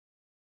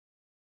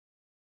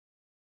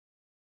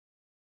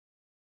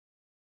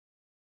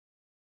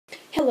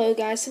Hello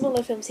guys,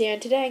 SomoloFilms here,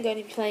 and today I'm going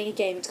to be playing a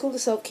game. It's called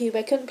Assault Cube.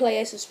 I couldn't play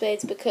Ace of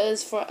Spades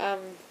because I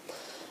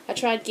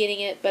tried getting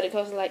it, but it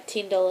cost like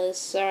 $10.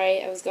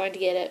 Sorry, I was going to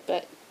get it,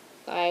 but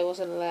I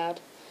wasn't allowed.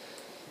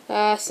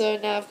 So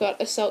now I've got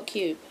Assault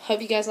Cube.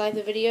 Hope you guys like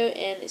the video,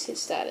 and let's get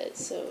started.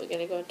 So we're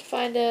gonna go into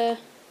Finder.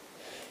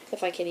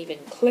 If I can even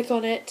click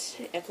on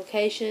it,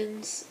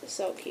 Applications,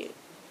 Assault Cube.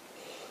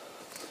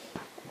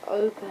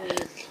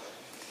 Open.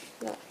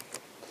 No.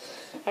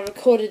 I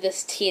recorded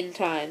this 10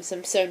 times.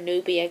 I'm so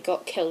noobie I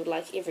got killed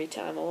like every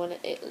time. I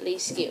want to at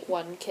least get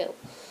one kill.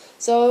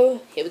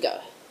 So, here we go.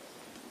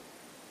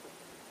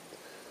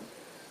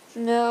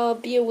 Now,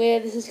 be aware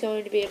this is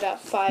going to be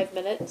about 5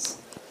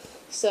 minutes.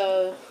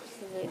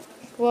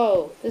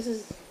 Whoa, this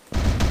is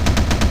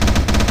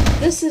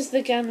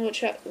the gun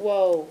which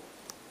whoa.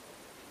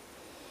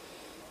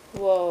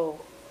 Whoa.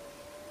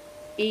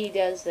 E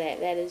does that.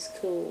 That is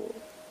cool.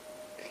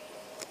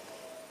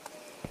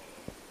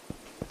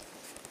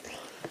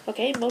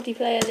 Okay,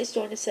 multiplayer, let's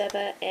join a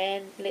server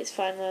and let's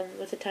find one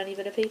with a tiny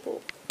bit of people.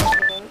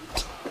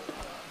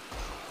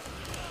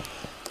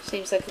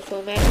 Seems like a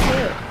cool match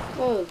too.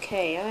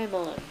 Okay, I'm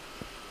on.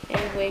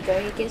 And we're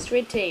going against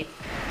red team.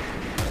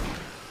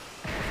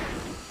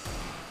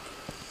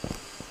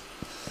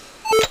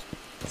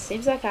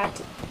 Seems like our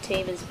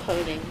team is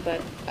poning, but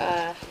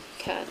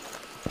can't.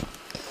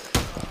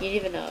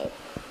 You never know.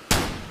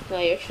 No,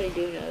 you actually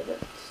do know that.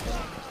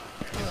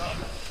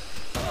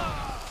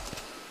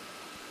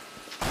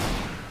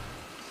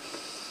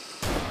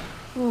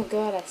 Oh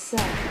god, I suck.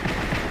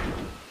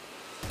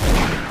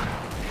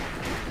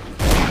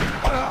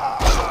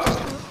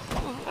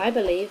 I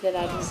believe that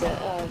I deserve.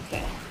 Oh,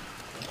 okay.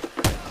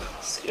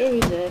 Screw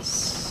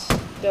this.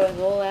 Going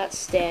all out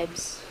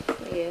stabs, I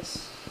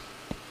guess.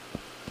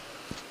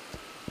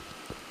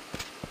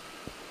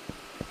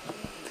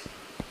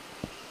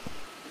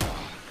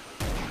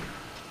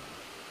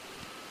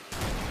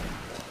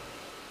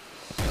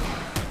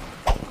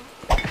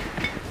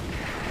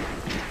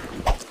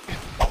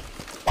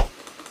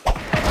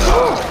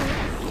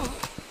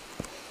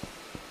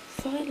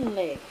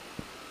 Finally.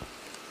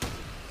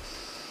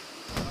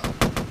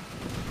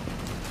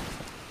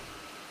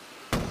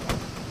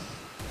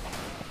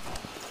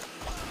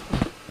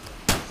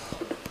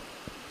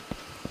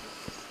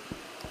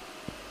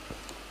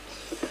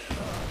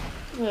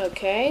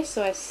 Okay,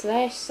 so I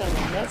slashed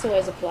someone. That's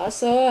always a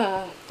plus.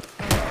 Oh,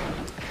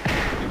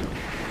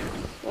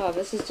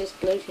 this is just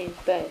blue team's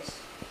base.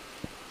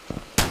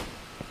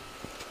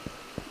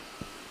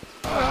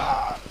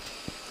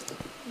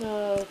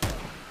 No.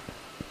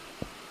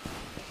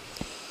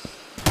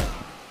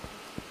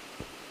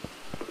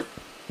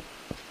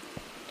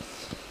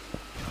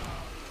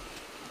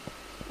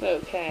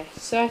 Okay,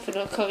 sorry for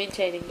not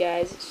commentating,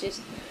 guys. It's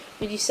just,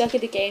 when you suck at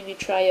the game, you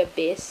try your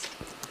best.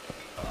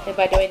 And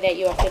by doing that,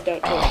 you often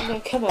don't talk. No,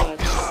 come on.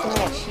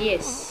 Slash.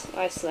 Yes,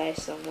 I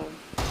slashed someone.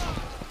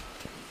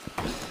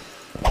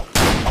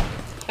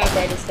 How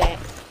great is that?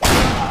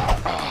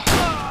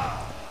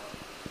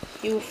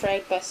 You were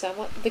fragged by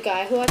someone? The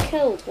guy who I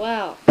killed.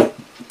 Wow.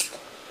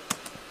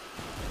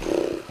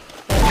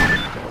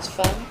 That was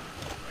fun.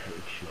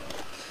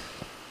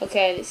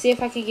 Okay, let's see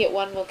if I can get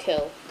one more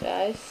kill,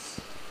 guys.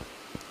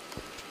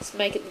 Let's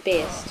make it the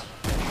best.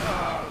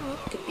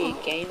 Could be a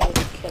game with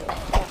a kill.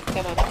 Oh,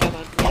 come on, come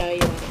on. You know you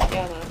want it.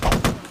 Come on.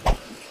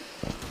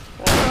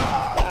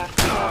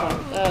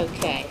 Come on.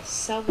 Okay.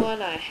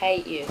 Someone, I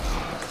hate you.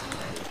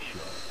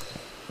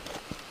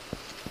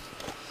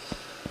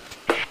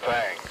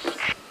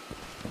 Thanks.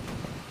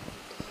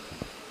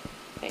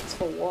 Thanks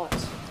for what?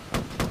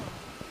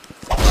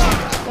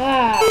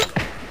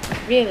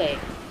 Really?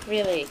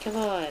 Really? Come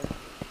on.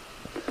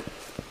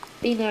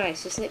 Be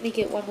nice. Just let me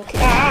get one more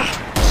kill.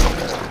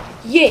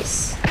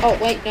 Yes! Oh,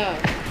 wait, no.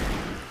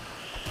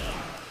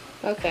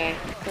 Okay,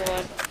 come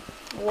on.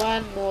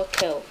 One more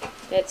kill.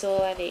 That's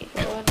all I need.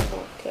 One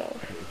more kill.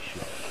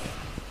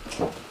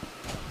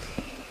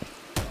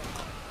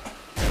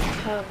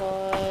 Come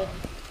on.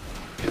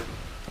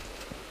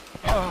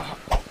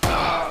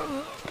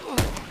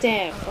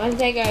 Damn, why did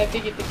that guy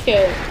get the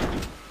kill?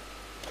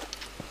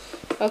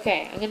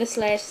 Okay, I'm gonna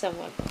slash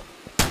someone.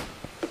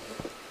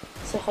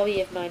 It's a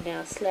hobby of mine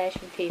now,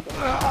 slashing people.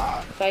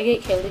 If I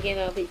get killed again,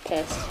 I'll be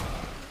pissed.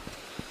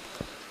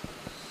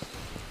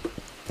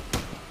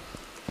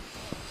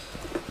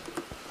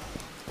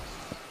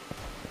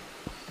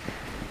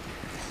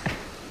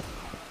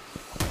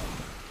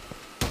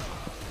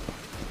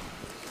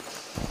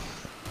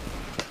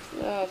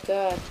 Oh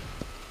god.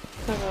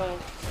 Come on.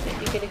 Let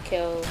me get a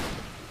kill.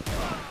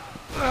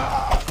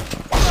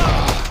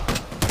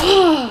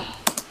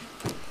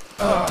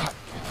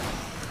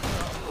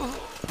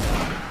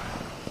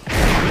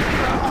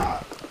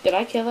 Did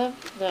I kill him?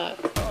 No.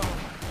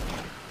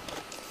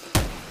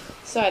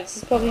 Sorry, this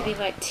has probably been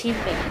like 10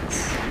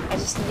 minutes. I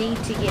just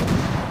need to get...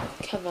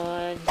 Come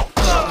on.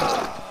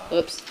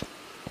 Oops.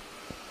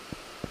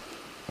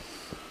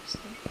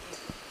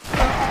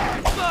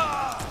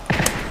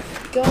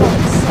 God,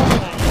 someone,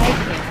 I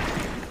hate him.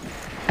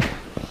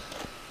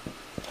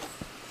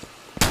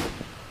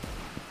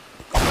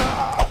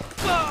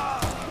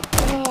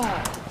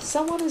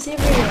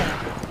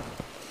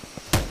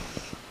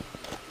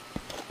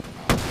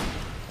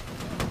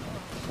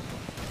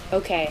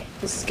 Okay,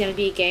 this is gonna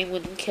be a game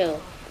win and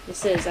kill.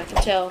 This is, I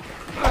can tell.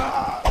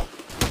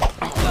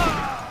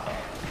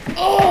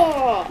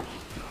 Oh!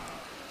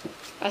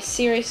 I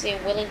seriously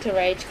am willing to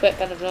rage quit,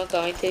 but I'm not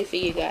going to for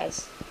you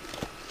guys.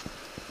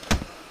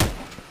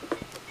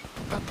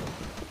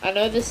 I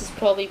know this is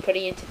probably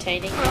pretty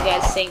entertaining, you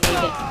guys seeing me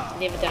but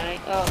never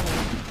dying. Oh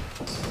man.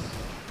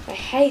 I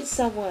hate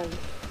someone.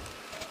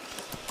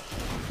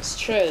 It's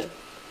true.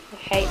 I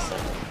hate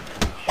someone.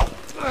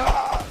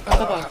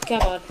 Come on,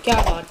 come on,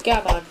 come on,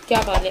 come on,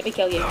 come on, let me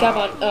kill you, come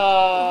on.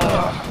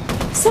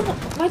 Someone,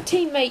 my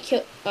teammate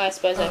killed, I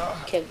suppose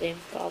I killed them,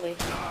 probably, a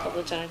couple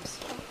of times.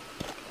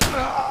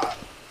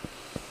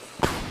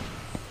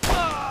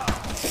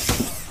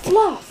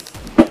 Fluff!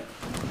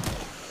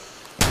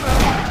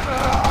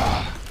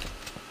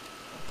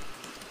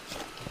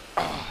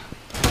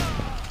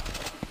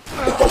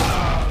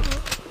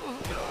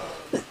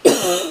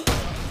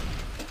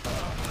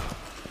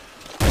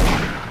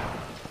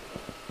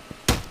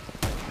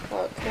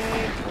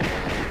 Okay,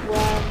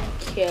 one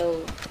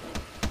kill.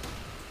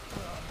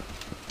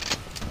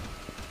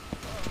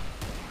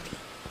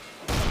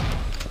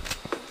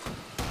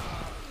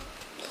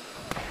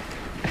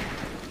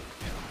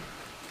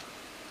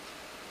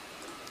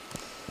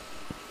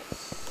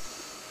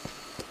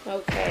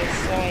 Okay,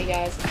 sorry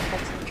guys, I'm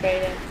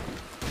concentrating.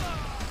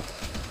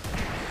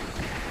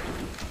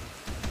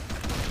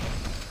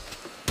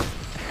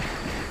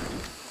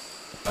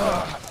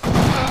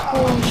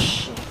 Oh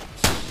shit.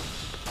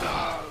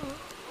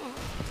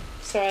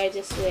 Sorry, I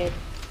just slid.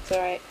 It's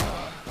alright.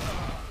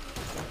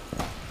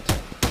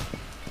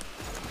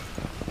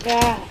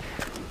 Ah!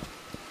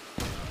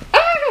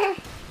 Ah!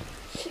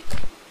 Shit.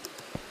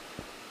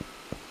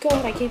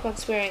 God, I keep on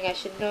swearing. I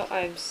should not.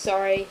 I'm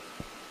sorry.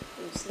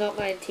 It's not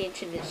my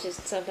intention. It's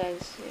just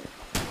sometimes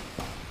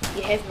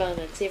you have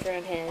moments.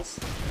 Everyone has.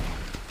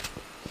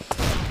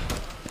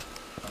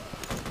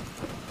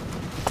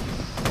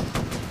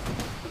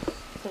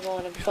 Come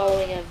on, I'm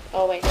following him.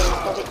 Oh wait, no, he's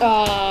probably.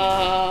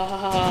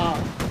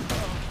 Oh!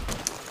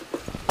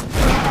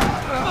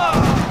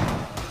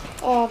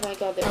 Oh my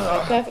god, that was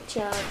my perfect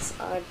chance.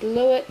 I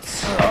blew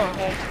it. I'm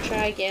going to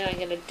try again. I'm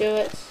going to do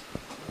it.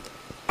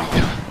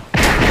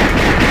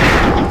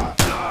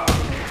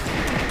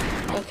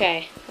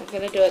 Okay, I'm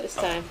going to do it this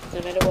time,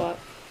 no matter what.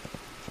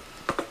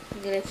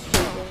 I'm going to shoot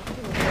him.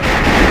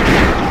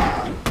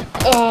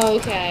 Oh,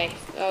 okay,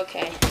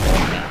 okay,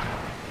 okay.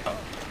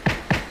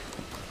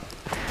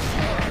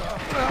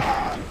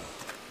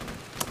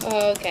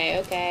 Okay,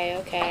 okay,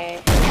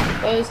 okay.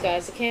 Those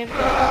guys are camping.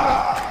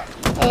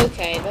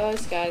 Okay,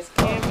 those guys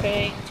are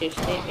camping. Just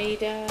let me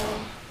down.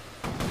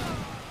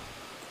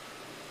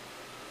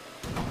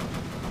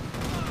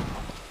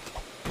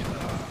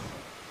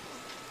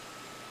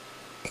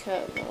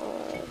 Come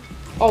on.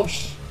 Oh,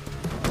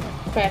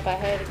 crap, I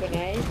heard a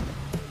grenade.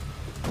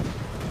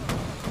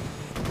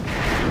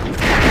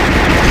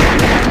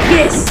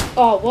 Yes!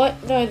 Oh,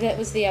 what? No, that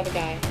was the other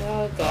guy.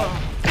 Oh,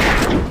 God.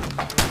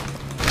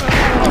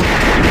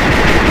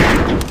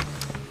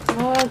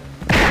 Come on.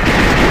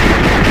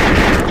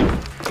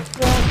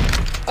 Run.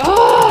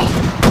 Oh!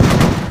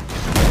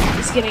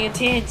 It's getting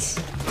intense.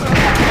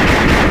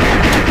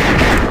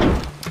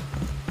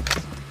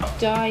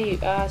 Die, you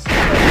ass.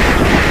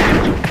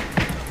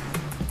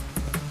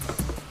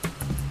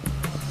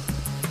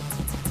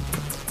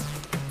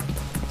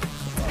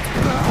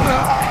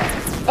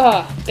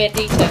 Oh,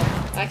 Bandito.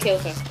 I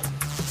killed him.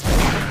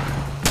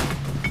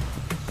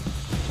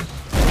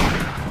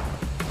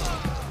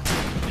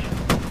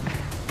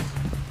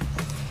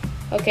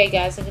 Okay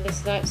guys, I'm gonna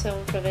snipe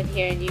someone from in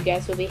here and you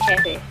guys will be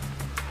happy.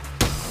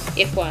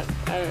 F1.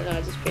 I don't know,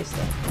 I just pressed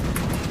it.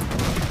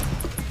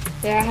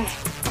 Ah.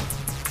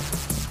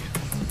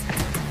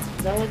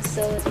 No one's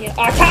still in here.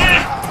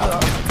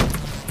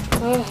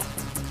 Oh,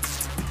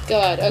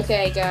 God,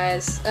 okay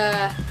guys.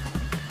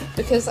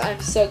 Because I'm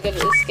so good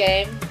at this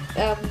game,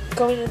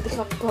 comment in the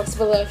comment box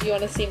below if you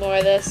want to see more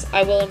of this.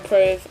 I will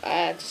improve,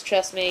 just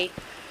trust me.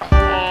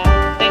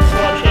 Thanks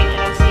for watching.